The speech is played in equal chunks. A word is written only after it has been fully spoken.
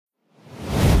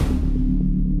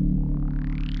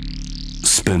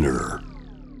Spinner.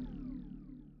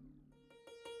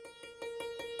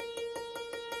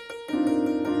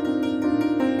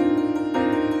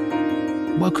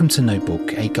 Welcome to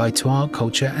Notebook, a guide to art,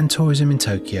 culture and tourism in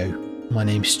Tokyo. My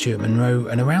name's Stuart Monroe,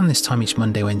 and around this time each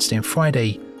Monday, Wednesday and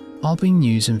Friday, I'll bring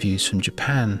news and views from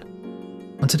Japan.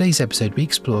 On today's episode, we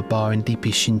explore a bar in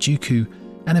deepest Shinjuku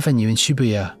and a venue in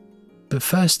Shibuya. But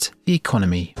first, the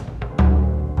economy.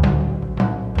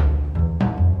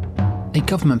 A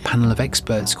government panel of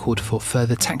experts called for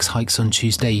further tax hikes on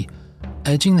Tuesday,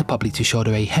 urging the public to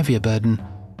shoulder a heavier burden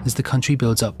as the country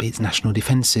builds up its national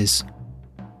defences.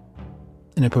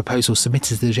 In a proposal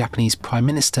submitted to the Japanese Prime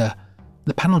Minister,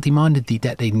 the panel demanded the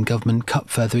debt-laden government cut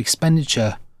further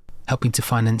expenditure, helping to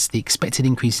finance the expected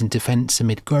increase in defence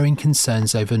amid growing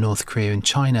concerns over North Korea and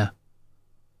China.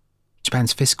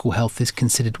 Japan's fiscal health is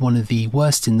considered one of the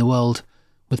worst in the world,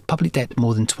 with public debt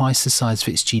more than twice the size of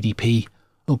its GDP,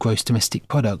 or gross domestic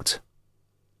product.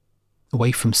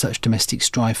 Away from such domestic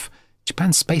strife,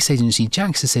 Japan's space agency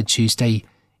JAXA said Tuesday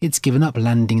it's given up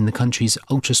landing the country's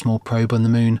ultra-small probe on the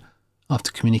moon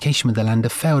after communication with the lander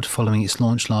failed following its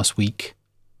launch last week.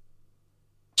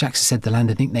 JAXA said the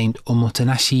lander, nicknamed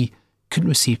Omotenashi, couldn't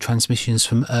receive transmissions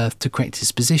from Earth to correct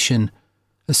its position,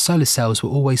 as solar cells were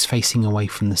always facing away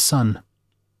from the sun.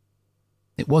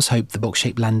 It was hoped the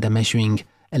box-shaped lander, measuring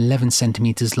 11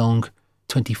 centimetres long,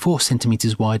 24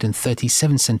 centimetres wide and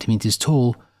 37 centimetres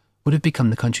tall, would have become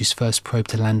the country's first probe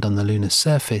to land on the lunar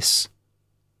surface.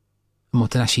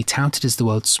 Omotenashi, touted as the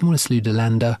world's smallest lunar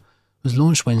lander, was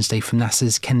launched Wednesday from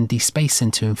NASA's Kennedy Space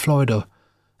Center in Florida,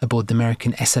 aboard the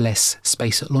American SLS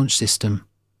Space Launch System.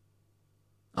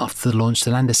 After the launch,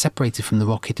 the lander separated from the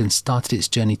rocket and started its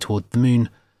journey toward the moon,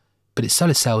 but its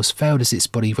solar cells failed as its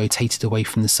body rotated away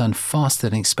from the sun faster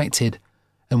than expected,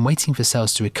 and waiting for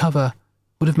cells to recover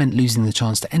would have meant losing the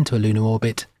chance to enter a lunar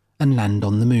orbit and land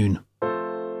on the moon.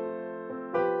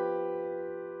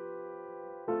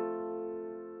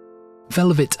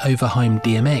 Velvet Overheim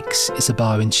DMX is a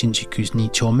bar in Shinjuku's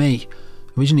Nichome,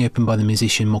 originally opened by the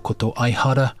musician Makoto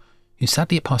Aihara, who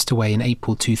sadly passed away in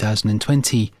April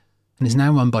 2020, and is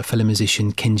now run by fellow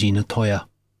musician Kenji Notoya.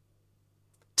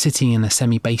 Sitting in a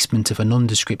semi-basement of a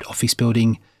nondescript office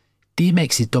building,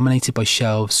 DMX is dominated by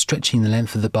shelves stretching the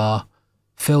length of the bar,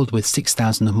 filled with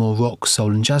 6,000 or more rock,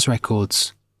 soul and jazz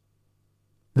records.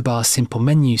 The bar's simple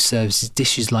menu serves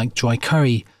dishes like dry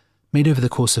curry, made over the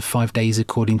course of 5 days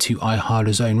according to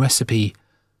Aihara's own recipe,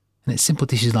 and it's simple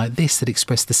dishes like this that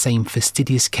express the same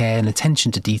fastidious care and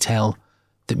attention to detail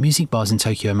that music bars in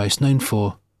Tokyo are most known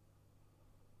for.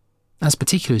 As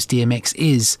particular as DMX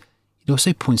is, it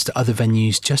also points to other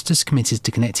venues just as committed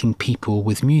to connecting people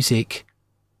with music.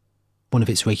 One of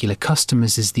its regular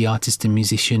customers is the artist and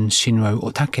musician Shinro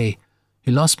Otake,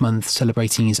 who last month,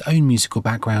 celebrating his own musical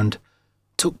background,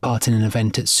 took part in an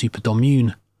event at Super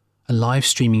Domune, a live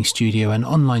streaming studio and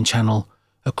online channel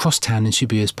across town in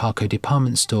Shibuya's Parco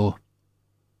department store.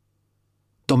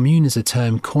 Domune is a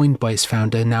term coined by its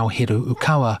founder Naohiro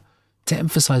Ukawa to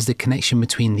emphasize the connection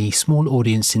between the small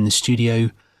audience in the studio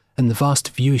and the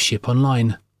vast viewership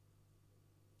online.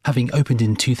 Having opened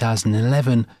in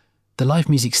 2011, the live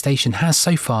music station has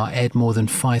so far aired more than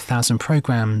 5,000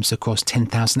 programs across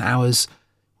 10,000 hours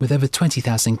with over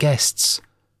 20,000 guests,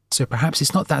 so perhaps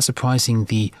it's not that surprising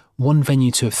the one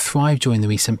venue to have thrived during the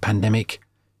recent pandemic,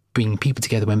 bringing people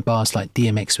together when bars like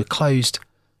DMX were closed,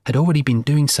 had already been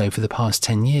doing so for the past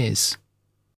 10 years.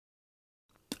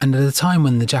 And at a time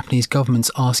when the Japanese government's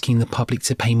asking the public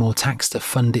to pay more tax to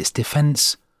fund its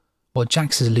defence, while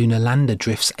JAXA's lunar lander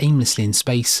drifts aimlessly in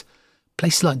space,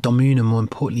 places like Domune and more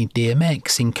importantly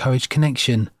DMX encourage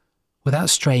connection without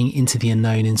straying into the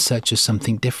unknown in search of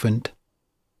something different.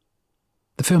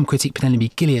 The film critic Penelope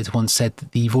Gilliard once said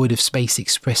that the void of space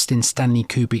expressed in Stanley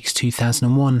Kubrick's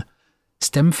 2001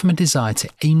 stemmed from a desire to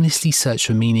aimlessly search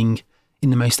for meaning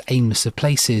in the most aimless of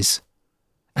places,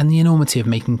 and the enormity of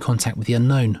making contact with the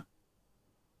unknown.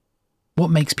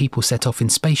 What makes people set off in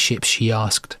spaceships, she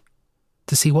asked,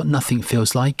 to see what nothing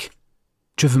feels like,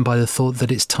 driven by the thought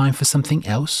that it's time for something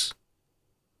else?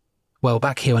 Well,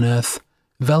 back here on Earth,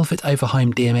 Velvet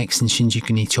Overheim DMX in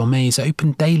Shinjuku Nichome is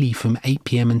open daily from 8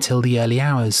 p.m. until the early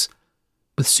hours,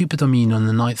 with Super Domune on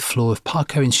the 9th floor of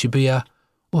Parco in Shibuya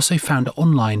also found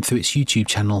online through its YouTube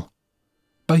channel,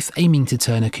 both aiming to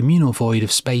turn a communal void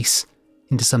of space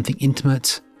into something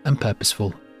intimate and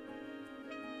purposeful.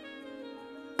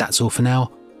 That's all for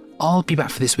now. I'll be back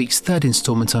for this week's third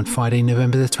instalment on Friday,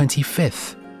 November the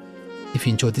 25th. If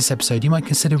you enjoyed this episode, you might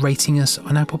consider rating us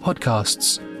on Apple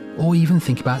Podcasts, or even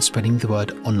think about spreading the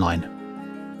word online.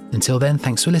 Until then,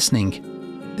 thanks for listening.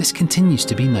 This continues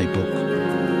to be Notebook.